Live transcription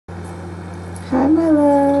Hi my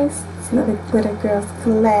loves, it's another Glitter Girls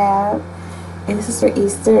collab, and this is for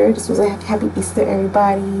Easter. This was a happy Easter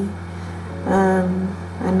everybody.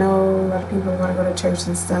 I know a lot of people want to go to church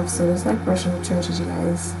and stuff, so there's like virtual churches, you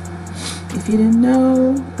guys. If you didn't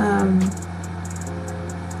know,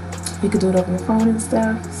 you could do it over your phone and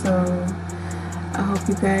stuff, so I hope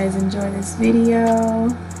you guys enjoy this video,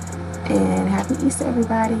 and happy Easter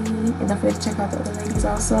everybody. And don't forget to check out the other ladies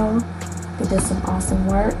also. They did some awesome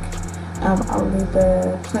work. I'll leave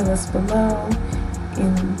the playlist below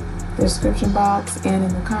in the description box and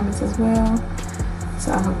in the comments as well.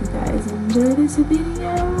 So I hope you guys enjoy this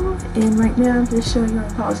video. And right now I'm just showing you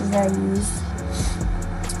the polishes that I used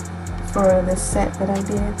for the set that I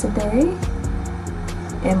did today.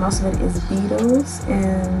 And most of it is Beetles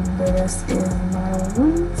and the rest is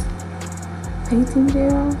Modelones painting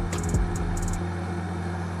gel.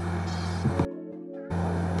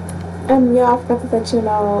 Y'all, I forgot to let you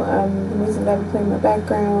know the music that we play in the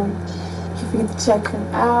background. You forget to check him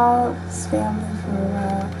out. His family for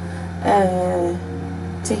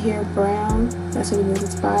Tamir Brown. That's who the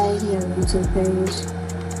music's by. He has a YouTube page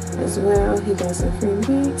as well. He got some free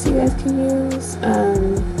beats you guys can use.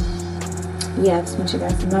 Yeah, I just want you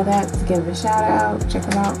guys to know that. To give him a shout out. Check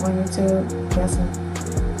him out on YouTube. He got some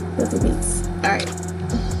filthy beats. Alright.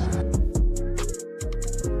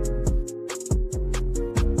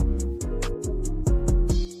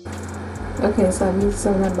 Okay, so I'm using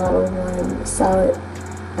some of my Modelones solid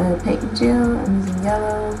paint gel. I'm using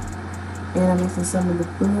yellow, and I'm mixing some of the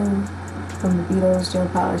blue from the Beetles gel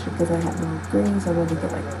polish because I have no green, so I wanted to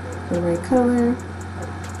get like the right color.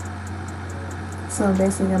 So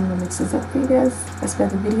basically, I'm gonna mix this up for you guys. I sped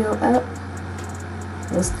the video up.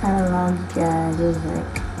 It was kind of long, you guys. It was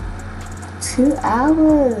like 2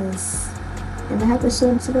 hours, and I have to show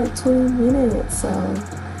them to like 20 minutes. So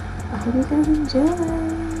I hope you guys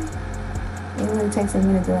enjoy. It really takes a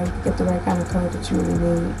minute to like get the right kind of color that you really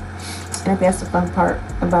need. And I think that's the fun part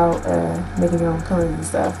about making your own colors and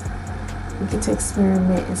stuff. You get to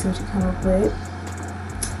experiment and see what you come up with.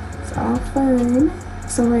 It's all fun.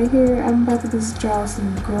 So right here, I'm about to just draw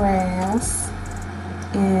some grass,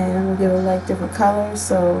 and I'm gonna give it like different colors.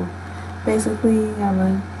 So basically, I'm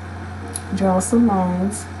gonna draw some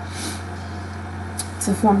lines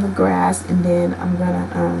to form the grass, and then I'm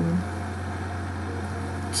gonna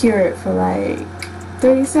cure it for like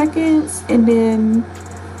 30 seconds, and then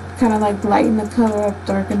kind of like lighten the color up,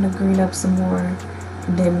 darken the green up some more,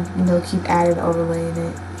 and then, you know, keep adding, overlaying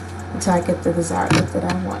it until I get the desired look that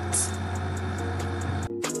I want.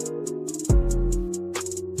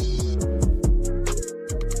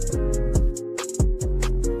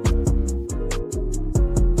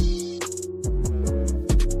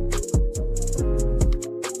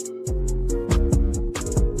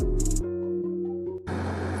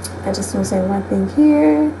 I just want to say one thing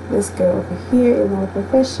here. This girl over here is not a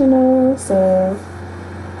professional, so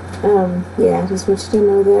yeah, I just want you to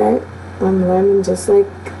know that I'm learning just like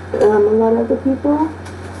a lot of other people,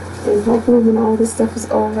 and hopefully when all this stuff is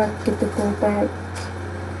over, I can get the gold back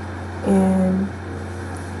and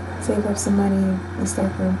save up some money and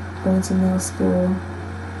start going to nail school.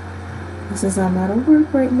 And since I'm out of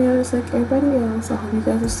work right now, just like everybody else, I hope you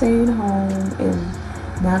guys are staying home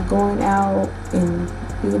and not going out and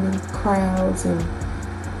being in crowds and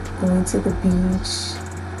going to the beach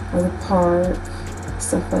or the park,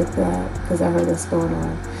 stuff like that, because I heard that's going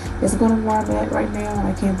on. It's going to warm up right now, and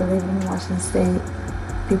I can't believe it in Washington State.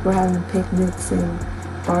 People are having picnics and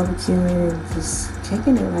barbecuing and just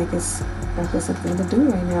kicking it like it's something to do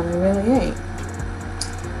right now. They really ain't.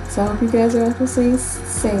 So I hope you guys are staying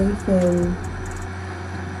safe and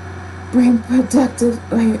being productive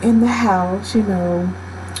when you're in the house. You know,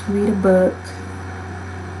 read a book,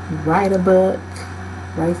 write a book,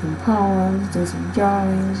 write some poems, do some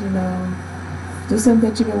drawings, you know. Do something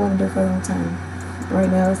that you've been wanting to do for a long time. Right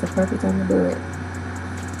now is the perfect time to do it.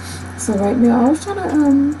 So right now I was trying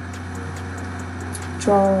to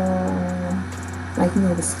draw like, you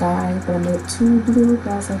know, the sky, but I made it too blue, but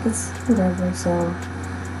I was like, it's whatever. So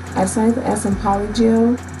I decided to add some poly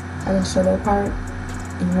gel. I didn't show that part.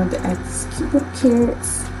 And you want to add these cute little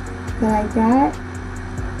carrots that I got.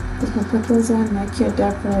 I'm gonna put those on, and I cured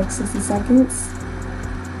that for like 60 seconds.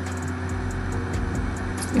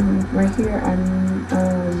 And right here,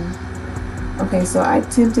 okay, so I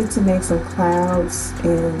attempted to make some clouds,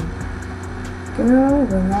 and girl,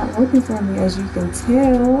 they're not working for me, as you can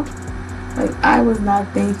tell. Like, I was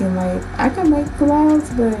not thinking, like, I can make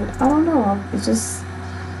clouds, but I don't know, it's just,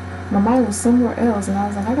 my mind was somewhere else, and I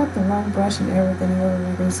was like, I got the wrong brush and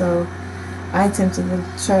everything, so I attempted to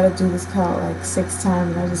try to do this cloud like 6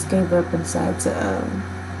 times, and I just gave up and decided to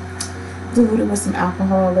dilute it with some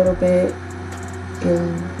alcohol a little bit,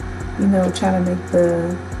 and you know, try to make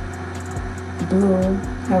the blue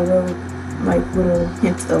have a little, like, little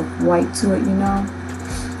hints of white to it, you know,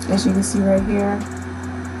 as you can see right here.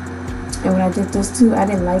 And when I did this too, I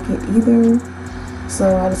didn't like it either,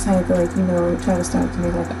 so I decided to, like, you know, try to start to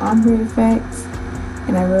make like an ombre effect.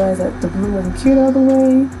 And I realized that the blue wasn't cured all the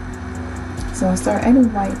way, so I started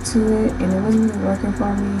adding white to it, and it wasn't really working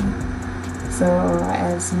for me. So I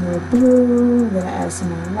added some more blue, and then I added some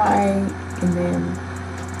more white, and then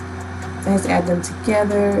I just add them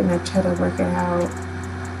together, and I try to work it out.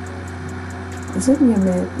 It took me a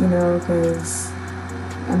minute, you know, because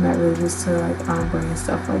I'm not really used to like ombre and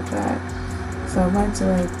stuff like that. So I wanted to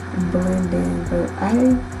like blend in, but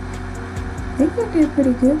I think I did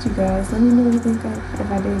pretty good, you guys. Let me know if you think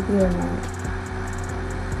if I did good or not.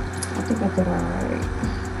 I think I did alright.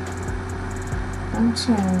 I'm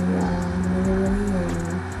trying, y'all. Really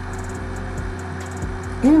am.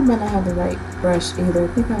 And I might not have the right brush either. I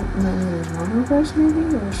think I might need a longer brush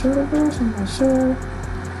maybe, or a shorter brush, I'm not sure.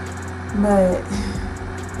 But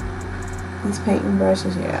these painting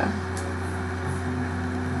brushes, yeah.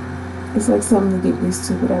 It's like something to get used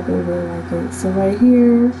to, but I really, really like it. So right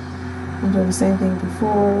here, I'm doing the same thing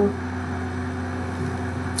before.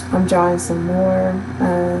 I'm drawing some more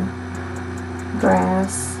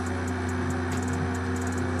grass.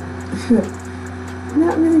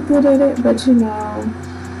 Not really good at it, but you know,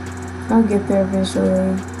 I'll get there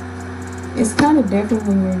eventually. It's kind of different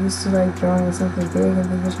when you're used to like drawing something big and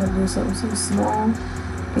then you're trying to do something so small.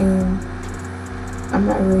 And I'm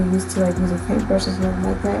not really used to like using paintbrushes or nothing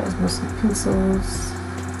like that. It's mostly pencils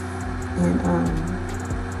and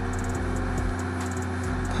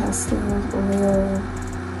pastels, oil,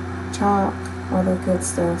 chalk, all that good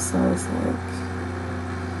stuff. So it's like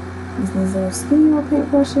these little skinny little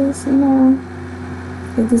paintbrushes, you know.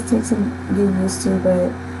 It just takes some getting used to,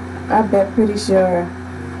 but I bet pretty sure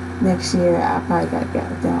next year I probably got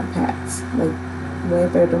it down pat, like way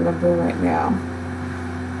better than what I'm doing right now.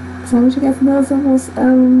 So I want you guys to know it's almost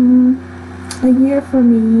a year for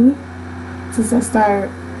me since I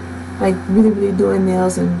started like really doing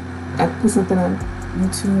nails, and I put something on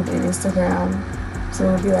YouTube and Instagram.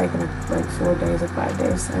 So it'll be like in like 4 days or 5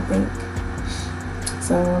 days, I think.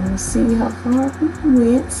 So I'm gonna see how far we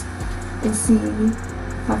went and see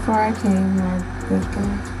how far I came. And I think I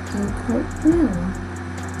did quite well.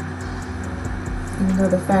 Even though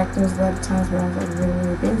the fact there's a lot of times where I was like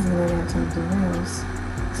really busy and I didn't have time to do nails.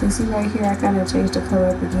 So you see right here, I kind of changed the color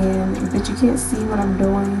up again, but you can't see what I'm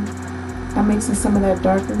doing. I'm mixing some of that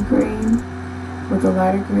darker green with the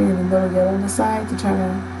lighter green and a little yellow on the side to try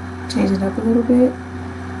to change it up a little bit.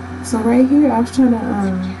 So right here, I was trying to,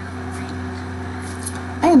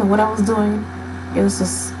 I didn't know what I was doing. It was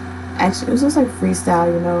just, actually, it was just like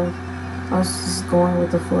freestyle, you know. I was just going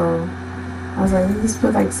with the flow. I was like, let me just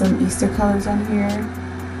put like some Easter colors on here,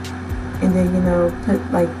 and then, you know, put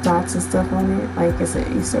like dots and stuff on it, like it's an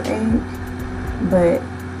Easter egg, but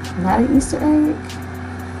not an Easter egg.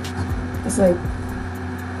 It's like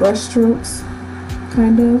brush strokes,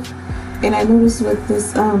 kind of. And I noticed with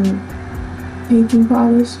this painting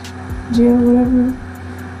polish gel, whatever,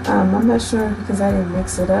 I'm not sure because I didn't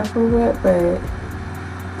mix it up or what, but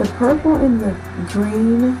the purple and the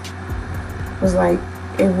green was like,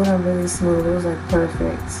 it went on really smooth. It was like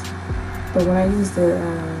perfect. But when I used the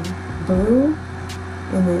blue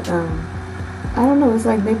and the I don't know, it's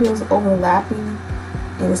like maybe it was overlapping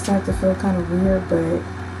and it started to feel kind of weird, but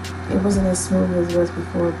it wasn't as smooth as it was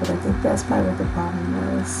before. But I think that's probably what the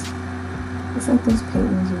problem was. It's like those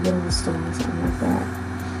paintings you get in the store or something like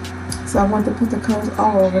that. So I wanted to put the colors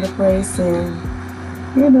all over the place and,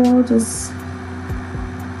 you know, just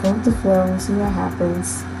go with the flow and see what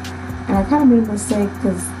happens. And I kind of made a mistake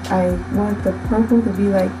because I wanted the purple to be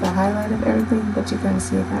like the highlight of everything, but you kind of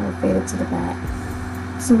see it kind of faded to the back.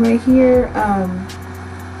 So right here,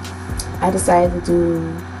 I decided to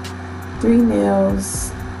do 3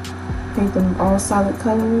 nails, paint them all solid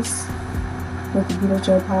colors with the Beetles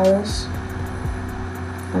gel polish.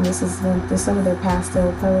 And this is some of their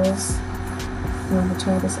pastel colors. I'm going to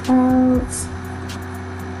try this out.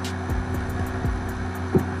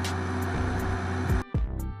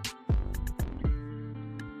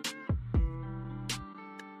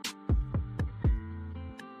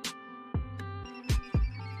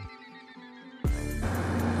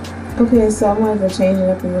 Okay, so I wanted to change it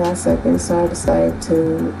up in the last second, so I decided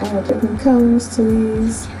to add different colors to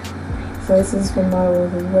these. So this is from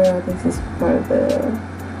Modelones as well. I think this is part of the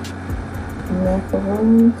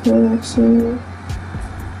macaron collection,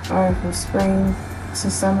 or from spring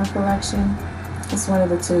to summer collection. It's one of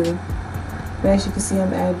the two. But as you can see,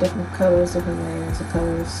 I'm adding different colors, different layers of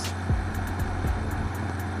colors.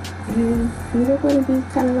 And these are going to be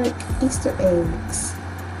kind of like Easter eggs.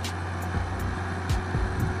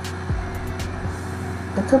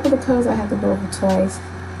 A couple of colors I have to go over twice.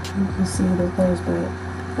 You can see the colors, but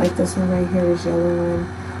like this one right here is yellow one.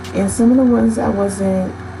 And some of the ones I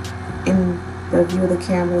wasn't in the view of the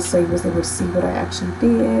camera, so you was able to see what I actually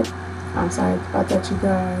did. I'm sorry about that, you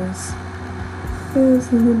guys. And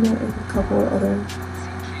then a couple of other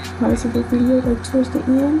parts of the video, like towards the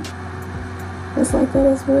end. It's like that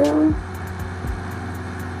as well.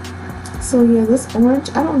 So yeah, this orange,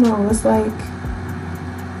 I don't know, it's like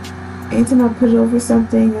anytime I put it over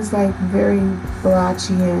something, it's like very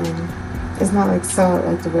blotchy and it's not like solid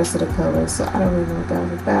like the rest of the colors. So I don't really know what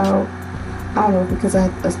that was about. I don't know, because I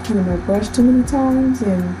was cleaning my brush too many times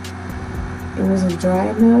and it wasn't dry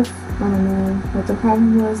enough. I don't know what the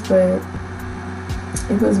problem was, but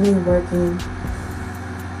it wasn't really working.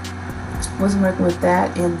 Wasn't working with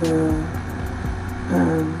that and the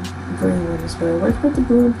green one as well. It worked with the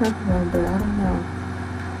blue and purple one, but I don't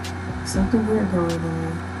know. Something weird going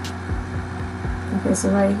on. Okay, so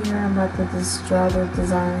right here I'm about to just draw the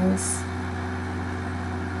designs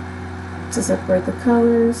to separate the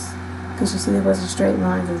colors, because you see there wasn't straight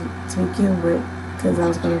lines to begin with, because I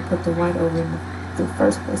was going to put the white over in the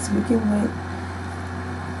first place to begin with.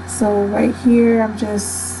 So right here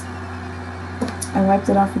I wiped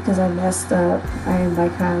it off because I messed up. I didn't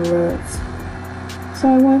like how it looked. So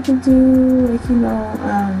I wanted to do like, you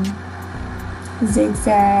know,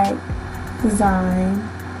 zigzag design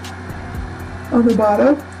on the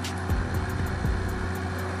bottom.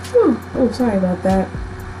 Whew. Oh, sorry about that.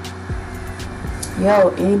 Yo,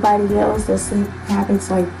 anybody else that sleep habits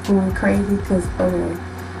like going crazy? Because okay,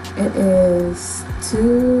 it is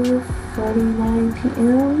 2:49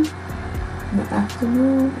 p.m. in the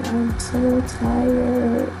afternoon. I'm so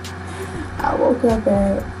tired. I woke up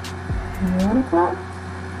at 1 o'clock?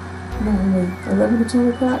 No, 11 to 12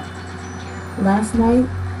 o'clock last night.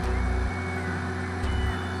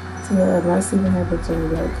 So yeah, my sleeping habits are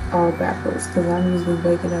like all backwards, because I'm usually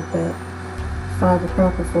waking up at 5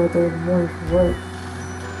 o'clock or 4:30 in the morning for work.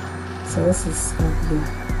 So this is gonna be a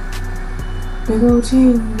big old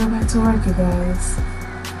change when we go back to work, you guys.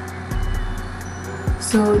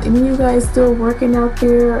 So any of you guys still working out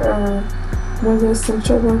there, or whether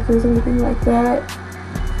essential workers or anything like that,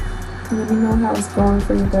 let me know how it's going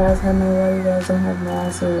for you guys. I know why you guys don't have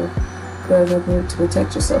masks, or you guys are able to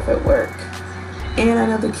protect yourself at work. And I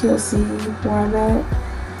know the QLC where I'm at,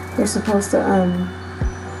 they're supposed to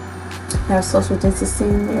have social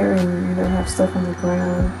distancing there, and you know, have stuff on the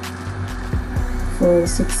ground for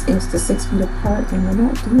 6 inches to 6 feet apart, and they're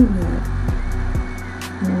not doing that.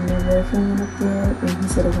 And they're filming up there, and he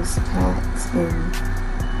said it was packed,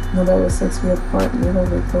 and nobody was 6 feet apart, and they were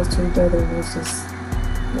really close to each other, and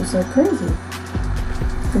it was like crazy.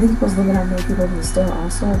 I think he was looking at many people in the store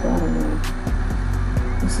also, but I don't know.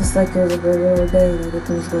 It's just like it was a regular day, like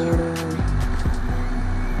everything was going on.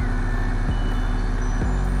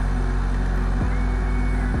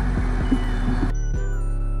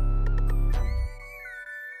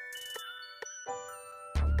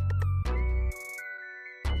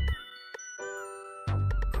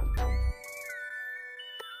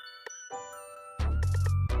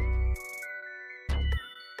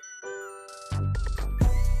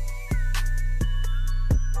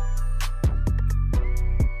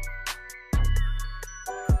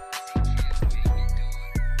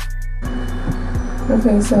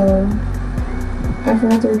 Okay, so I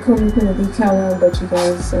forgot to record me putting a decal on, but you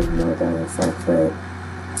guys already know what that looks like. But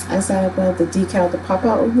I decided I wanted the decal to pop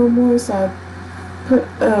out a little more, so I put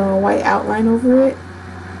a white outline over it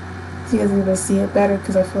so you guys are able to see it better,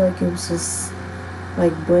 because I feel like it was just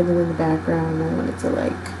like blending in the background. I wanted to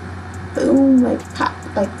like boom, like pop,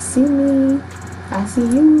 like see me, I see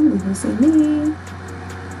you, you see me.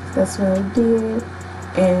 That's what I did,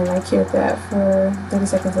 and I kept that for 30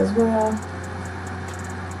 seconds as well.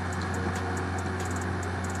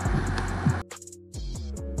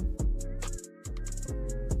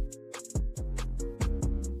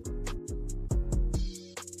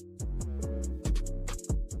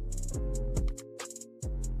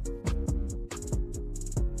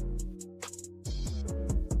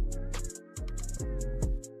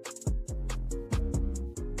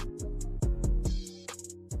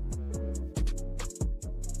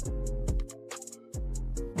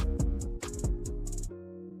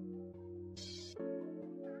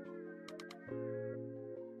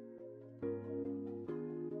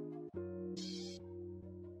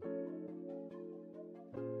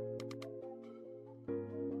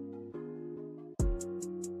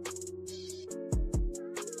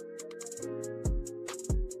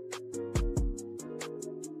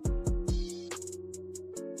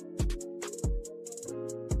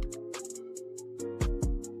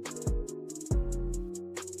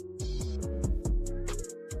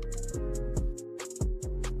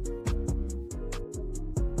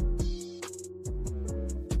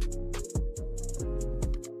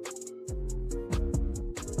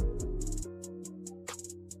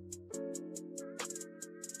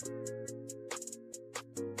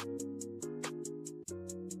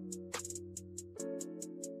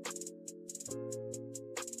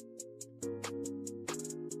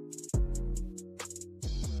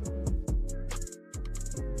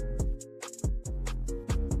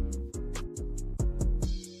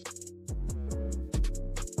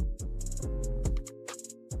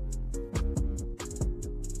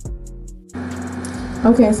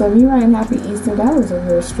 Okay, so me writing Happy Easter, that was a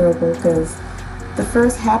real struggle because the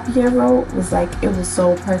first happy I wrote was like, it was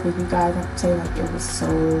so perfect, you guys. I have to tell you, like, it was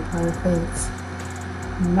so perfect.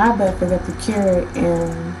 My butt forgot to cure it,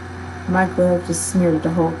 and my glove just smeared the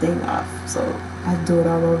whole thing off. So I had to do it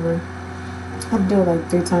all over. I had to do it like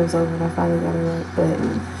 3 times over, and I finally got it right.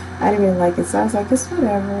 But I didn't really like it, so I was like, it's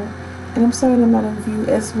whatever. And I'm sorry I'm not in view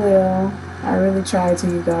as well. I really tried to,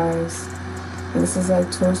 you guys. And this is like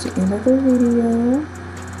towards the end of the video.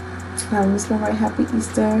 I'm just gonna write Happy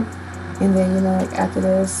Easter, and then, you know, like after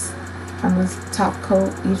this, I'm gonna top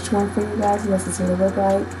coat each one for you guys. Let's see what it look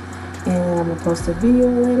like. And I'm gonna post a video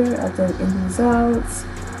later after the end results.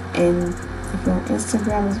 And if you're on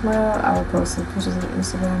Instagram as well, I will post some pictures on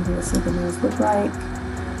Instagram to see what the nails look like.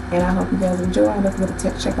 And I hope you guys enjoy. And don't forget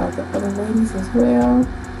to check out the other ladies as well.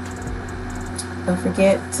 Don't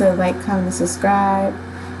forget to like, comment, and subscribe,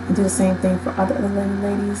 and do the same thing for all the other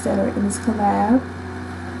ladies that are in this collab.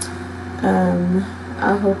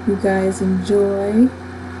 I hope you guys enjoy,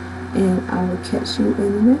 and I will catch you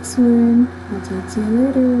in the next one. I'll talk to you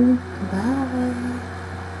later. Bye.